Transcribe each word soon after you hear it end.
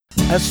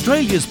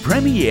Australia's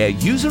premier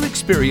user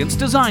experience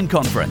design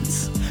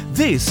conference.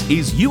 This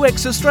is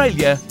UX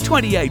Australia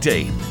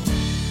 2018.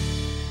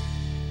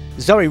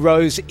 Zoe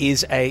Rose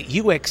is a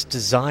UX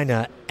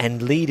designer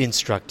and lead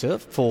instructor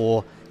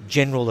for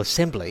General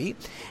Assembly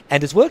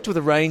and has worked with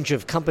a range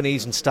of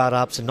companies and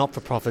startups and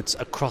not-for-profits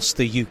across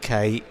the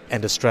UK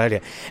and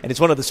Australia. And it's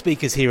one of the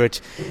speakers here at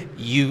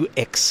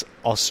UX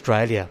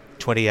Australia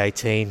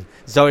 2018.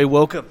 Zoe,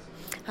 welcome.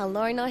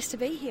 Hello, nice to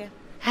be here.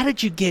 How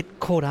did you get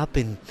caught up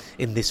in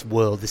this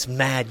world, this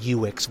mad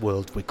UX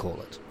world we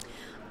call it?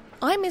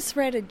 I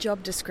misread a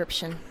job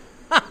description.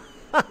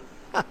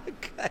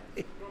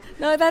 Okay.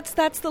 No,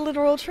 that's the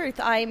literal truth.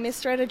 I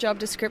misread a job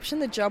description.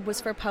 The job was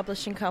for a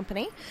publishing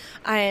company,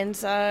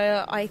 and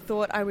I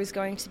thought I was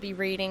going to be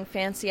reading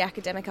fancy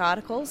academic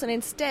articles, and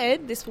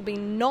instead, this will be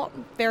not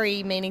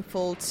very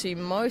meaningful to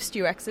most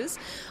UXers,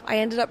 I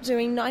ended up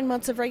doing 9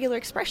 months of regular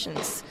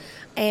expressions.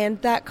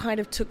 And that kind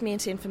of took me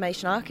into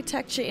information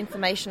architecture.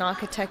 Information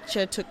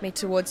architecture took me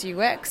towards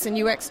UX, and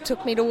UX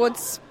took me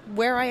towards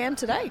where I am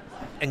today.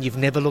 And you've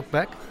never looked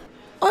back?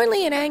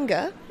 Only in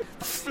anger.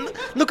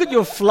 Look at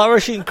your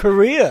flourishing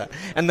career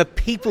and the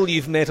people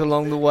you've met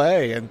along the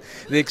way and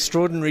the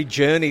extraordinary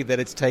journey that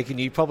it's taken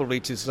you probably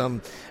to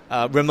some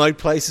remote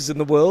places in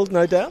the world,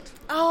 no doubt.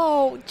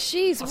 Oh,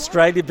 geez.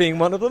 Australia being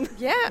one of them.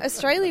 Yeah,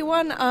 Australia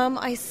one.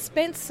 I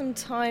spent some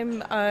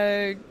time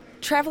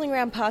travelling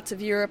around parts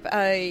of Europe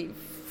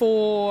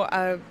for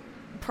a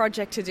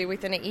project to do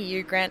with an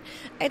EU grant.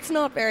 It's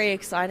not very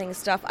exciting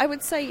stuff. I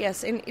would say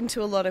yes,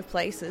 into a lot of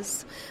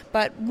places.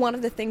 But one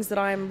of the things that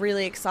I'm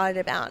really excited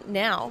about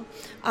now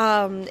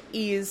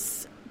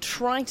is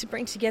trying to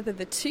bring together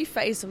the two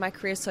phases of my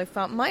career so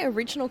far. My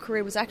original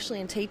career was actually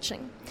in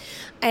teaching,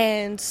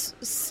 and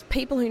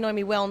people who know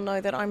me well know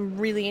that I'm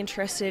really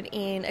interested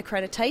in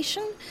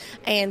accreditation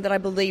and that I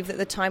believe that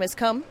the time has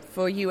come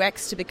for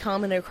UX to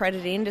become an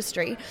accredited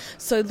industry.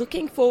 So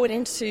looking forward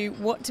into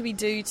what do we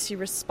do to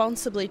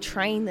responsibly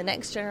train the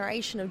next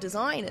generation of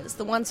designers,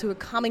 the ones who are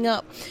coming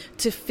up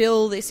to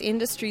fill this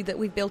industry that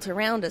we've built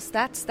around us.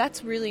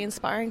 That's really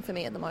inspiring for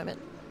me at the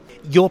moment.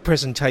 Your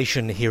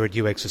presentation here at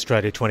UX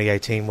Australia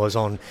 2018 was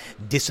on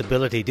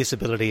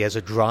disability as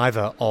a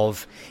driver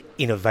of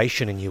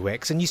innovation in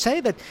UX. And you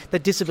say that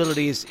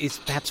disability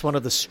is perhaps one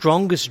of the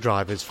strongest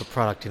drivers for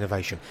product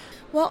innovation.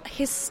 Well,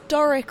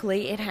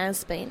 historically it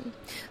has been.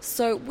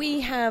 So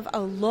we have a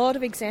lot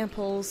of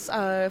examples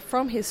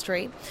from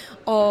history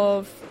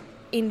of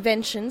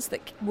inventions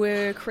that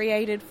were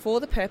created for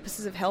the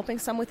purposes of helping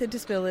someone with a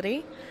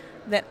disability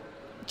that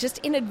just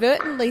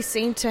inadvertently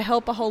seem to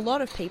help a whole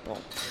lot of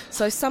people.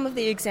 So some of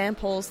the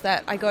examples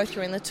that I go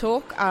through in the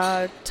talk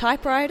are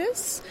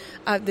typewriters,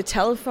 the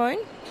telephone,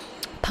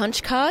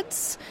 punch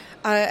cards.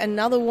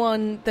 Another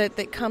one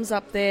that comes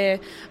up there,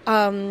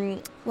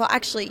 well,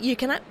 actually, you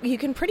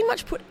can pretty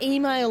much put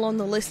email on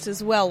the list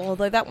as well,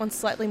 although that one's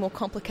slightly more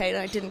complicated.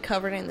 I didn't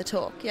cover it in the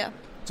talk, yeah.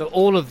 So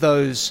all of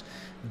those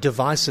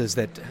devices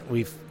that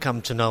we've come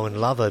to know and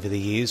love over the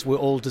years were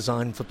all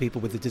designed for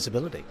people with a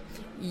disability.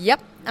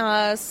 Yep.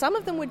 Some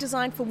of them were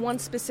designed for one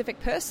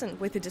specific person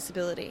with a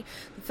disability.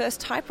 The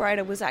first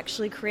typewriter was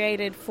actually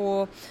created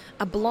for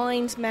a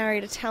blind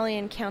married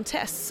Italian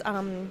countess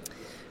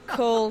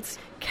called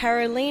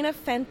Carolina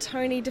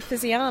Fantoni di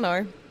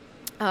Fiziano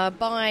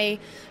by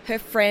her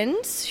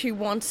friends who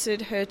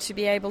wanted her to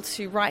be able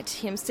to write to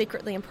him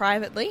secretly and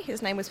privately.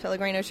 His name was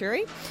Pellegrino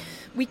Turi.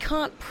 We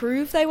can't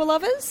prove they were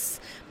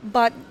lovers,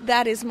 but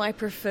that is my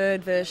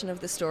preferred version of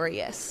the story,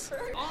 yes.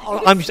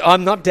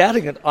 I'm not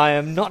doubting it. I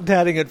am not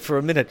doubting it for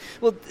a minute.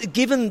 Well,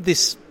 given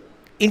this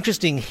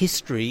interesting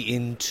history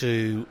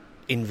into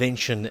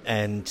invention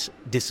and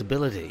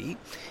disability,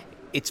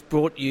 it's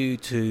brought you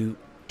to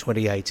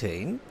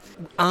 2018.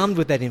 Armed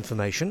with that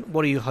information,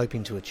 what are you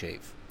hoping to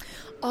achieve?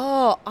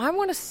 Oh, I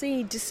want to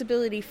see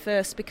disability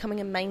first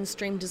becoming a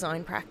mainstream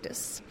design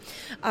practice.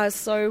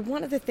 So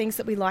one of the things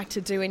that we like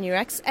to do in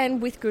UX,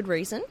 and with good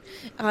reason,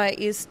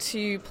 is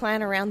to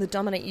plan around the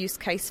dominant use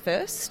case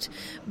first.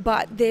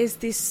 But there's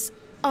this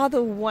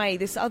other way,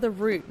 this other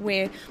route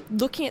where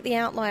looking at the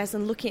outliers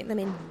and looking at them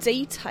in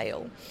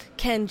detail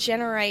can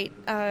generate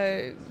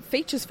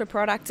features for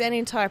products and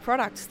entire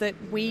products that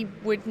we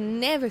would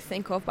never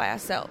think of by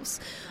ourselves.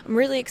 I'm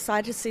really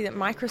excited to see that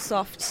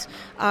Microsoft,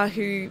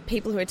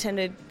 people who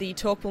attended the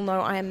talk will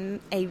know I am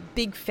a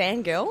big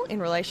fangirl in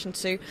relation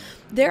to,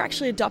 they're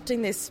actually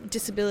adopting this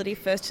disability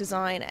first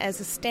design as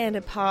a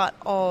standard part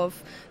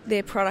of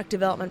their product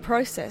development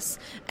process.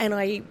 And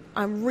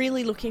I'm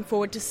really looking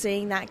forward to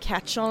seeing that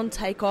catch on,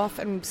 take off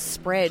and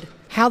spread.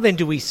 How then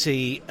do we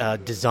see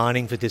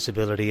designing for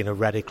disability in a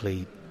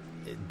radically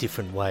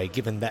different way,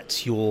 given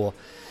that's your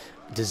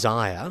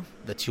desire,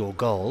 that's your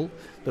goal,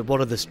 but what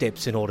are the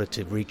steps in order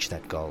to reach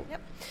that goal?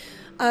 Yep.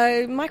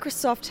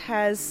 Microsoft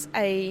has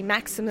a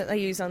maxim that they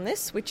use on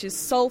this, which is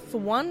solve for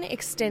one,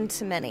 extend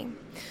to many.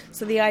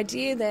 So the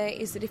idea there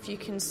is that if you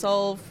can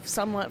solve for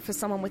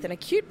someone with an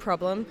acute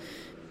problem,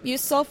 you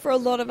solve for a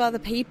lot of other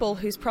people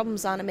whose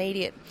problems aren't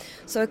immediate.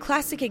 So a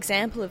classic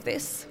example of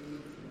this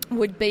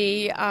would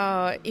be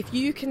if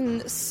you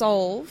can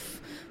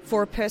solve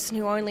for a person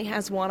who only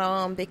has one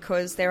arm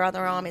because their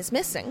other arm is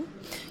missing.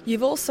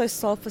 You've also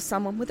solved for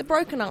someone with a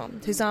broken arm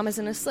whose arm is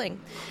in a sling.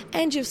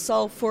 And you've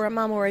solved for a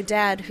mum or a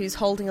dad who's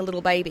holding a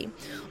little baby.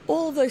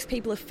 All of those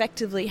people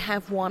effectively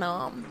have one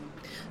arm.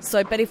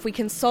 So, but if we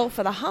can solve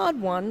for the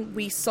hard one,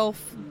 we solve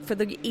for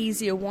the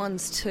easier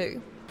ones too.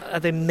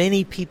 Are there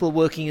many people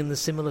working in the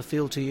similar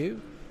field to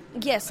you?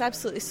 Yes,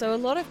 absolutely. So a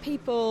lot of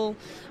people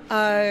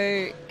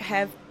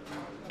have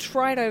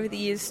tried over the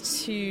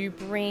years to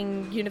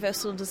bring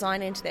universal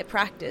design into their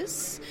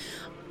practice.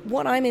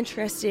 What I'm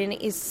interested in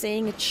is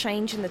seeing a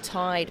change in the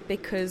tide,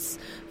 because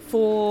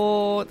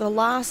for the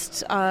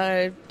last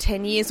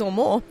 10 years or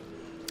more,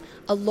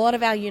 a lot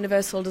of our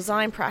universal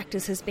design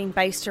practice has been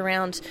based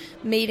around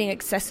meeting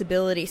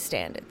accessibility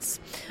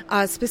standards.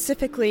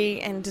 Specifically,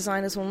 and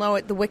designers will know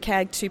it, the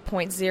WCAG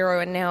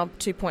 2.0 and now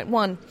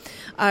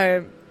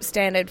 2.1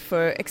 standard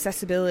for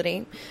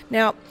accessibility.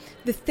 Now,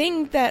 the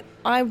thing that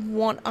I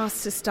want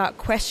us to start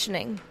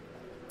questioning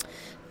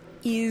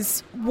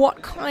is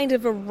what kind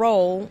of a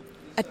role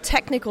a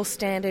technical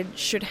standard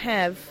should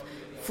have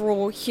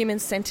for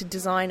human-centered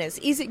designers.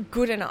 Is it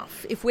good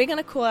enough? If we're going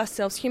to call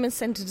ourselves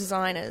human-centered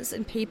designers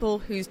and people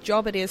whose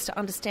job it is to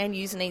understand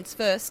user needs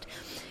first,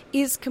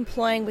 is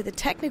complying with a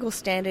technical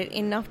standard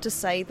enough to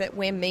say that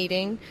we're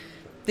meeting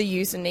the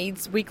user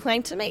needs we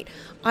claim to meet?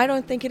 I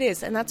don't think it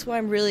is, and that's why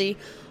I'm really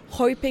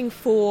hoping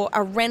for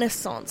a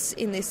renaissance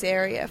in this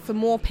area, for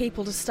more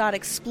people to start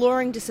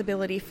exploring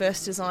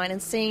disability-first design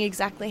and seeing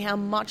exactly how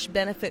much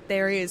benefit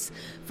there is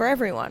for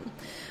everyone.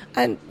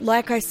 And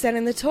like I said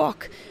in the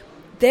talk,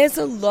 there's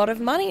a lot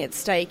of money at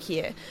stake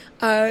here.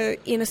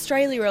 In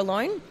Australia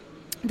alone,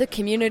 the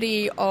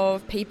community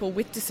of people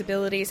with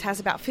disabilities has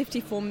about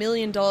 $54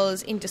 million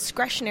in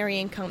discretionary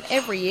income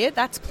every year.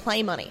 That's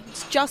play money.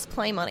 It's just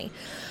play money.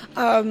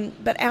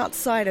 But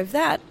outside of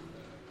that,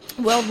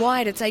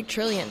 worldwide, it's $8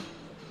 trillion.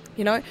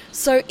 You know,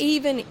 so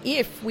even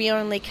if we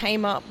only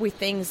came up with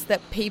things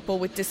that people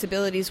with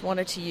disabilities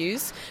wanted to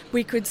use,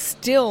 we could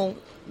still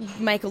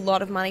make a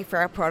lot of money for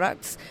our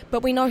products.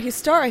 But we know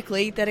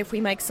historically that if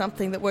we make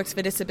something that works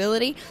for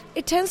disability,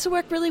 it tends to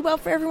work really well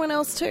for everyone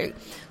else too.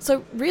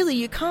 So really,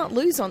 you can't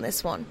lose on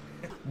this one.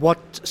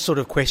 What sort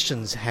of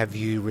questions have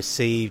you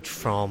received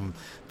from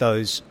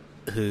those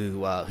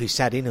who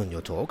sat in on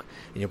your talk,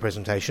 in your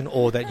presentation,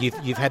 or that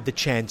you've had the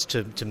chance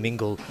to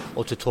mingle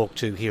or to talk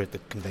to here at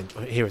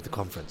the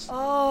conference?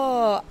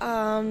 How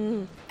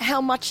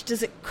much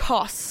does it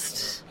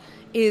cost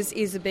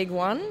is a big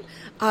one.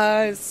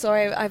 So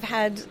I've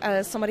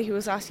had somebody who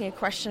was asking a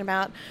question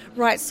about,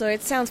 right, so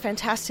it sounds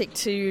fantastic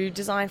to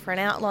design for an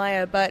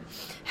outlier, but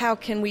how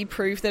can we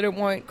prove that it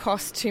won't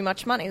cost too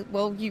much money?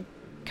 Well, you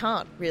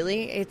can't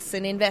really. It's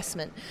an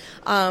investment.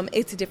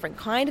 It's a different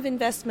kind of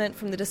investment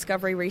from the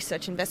discovery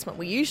research investment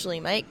we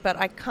usually make, but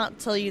I can't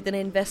tell you that an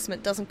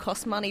investment doesn't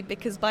cost money,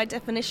 because by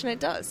definition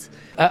it does.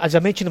 As I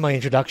mentioned in my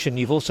introduction,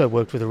 you've also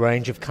worked with a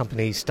range of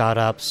companies,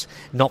 startups,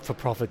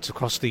 not-for-profits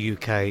across the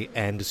UK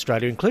and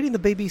Australia, including the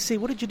BBC.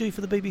 What did you do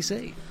for the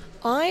BBC?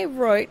 I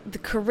wrote the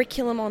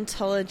curriculum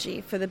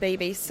ontology for the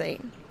BBC.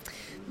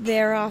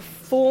 There are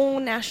 4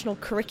 national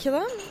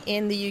curricula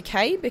in the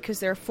UK because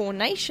there are 4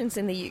 nations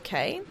in the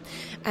UK,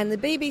 and the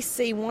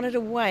BBC wanted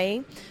a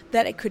way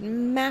that it could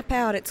map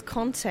out its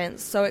content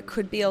so it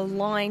could be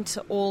aligned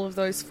to all of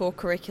those 4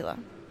 curricula.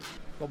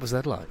 What was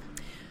that like?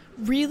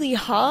 Really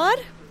hard.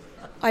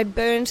 I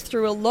burned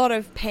through a lot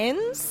of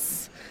pens.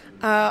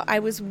 I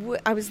was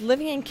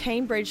living in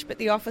Cambridge, but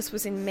the office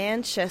was in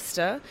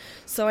Manchester,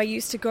 so I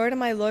used to go to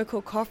my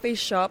local coffee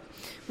shop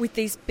with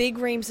these big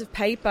reams of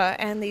paper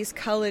and these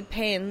coloured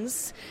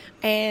pens,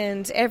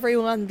 and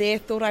everyone there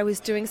thought I was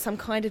doing some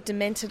kind of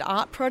demented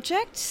art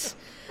project,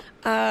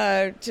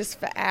 just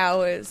for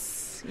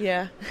hours.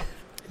 Yeah.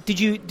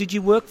 Did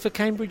you work for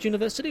Cambridge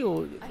University,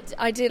 or?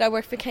 I did. I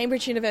worked for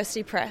Cambridge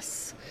University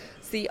Press.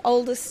 The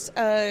oldest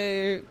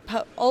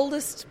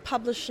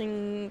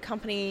publishing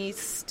company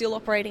still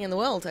operating in the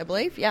world, I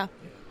believe, yeah.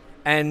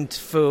 And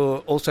for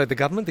also the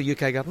government, the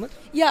UK government?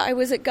 Yeah, I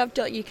was at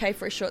gov.uk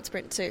for a short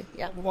sprint too,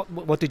 yeah.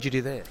 What did you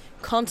do there?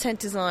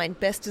 Content design,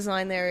 best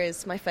design there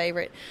is, my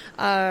favourite.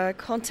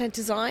 Content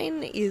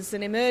design is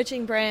an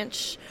emerging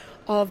branch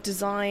of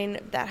design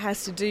that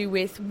has to do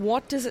with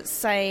what does it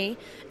say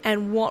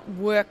and what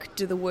work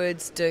do the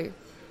words do.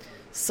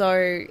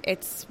 So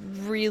it's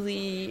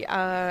really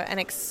an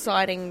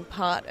exciting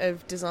part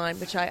of design,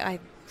 which I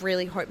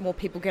really hope more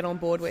people get on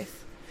board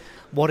with.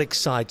 What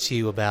excites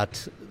you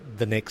about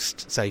the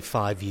next, say,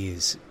 5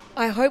 years?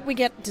 I hope we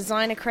get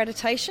design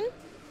accreditation.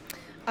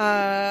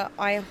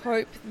 I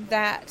hope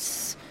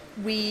that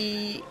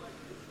we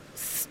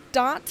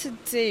start to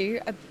do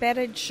a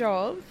better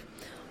job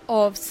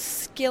of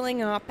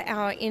skilling up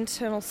our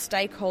internal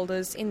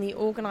stakeholders in the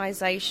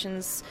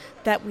organisations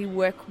that we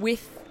work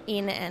with,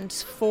 in and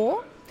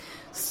for,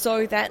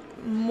 so that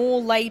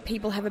more lay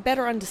people have a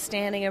better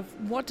understanding of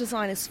what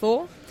design is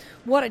for,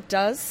 what it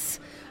does,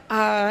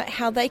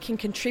 how they can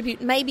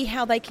contribute, maybe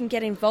how they can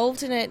get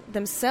involved in it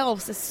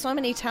themselves. There's so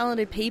many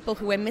talented people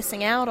who we're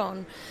missing out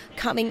on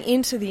coming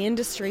into the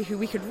industry who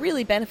we could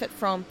really benefit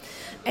from.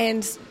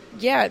 And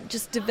yeah,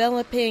 just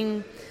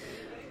developing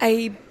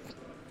a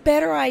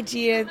better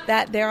idea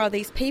that there are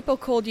these people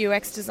called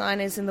UX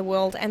designers in the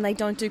world and they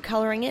don't do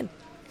colouring in.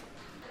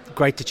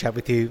 Great to chat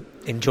with you.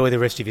 Enjoy the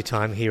rest of your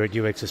time here at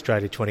UX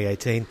Australia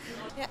 2018.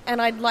 Yeah,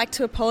 and I'd like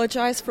to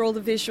apologise for all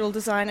the visual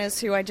designers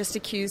who I just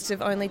accused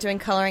of only doing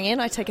colouring in.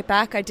 I take it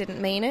back, I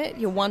didn't mean it.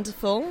 You're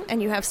wonderful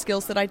and you have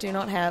skills that I do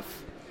not have.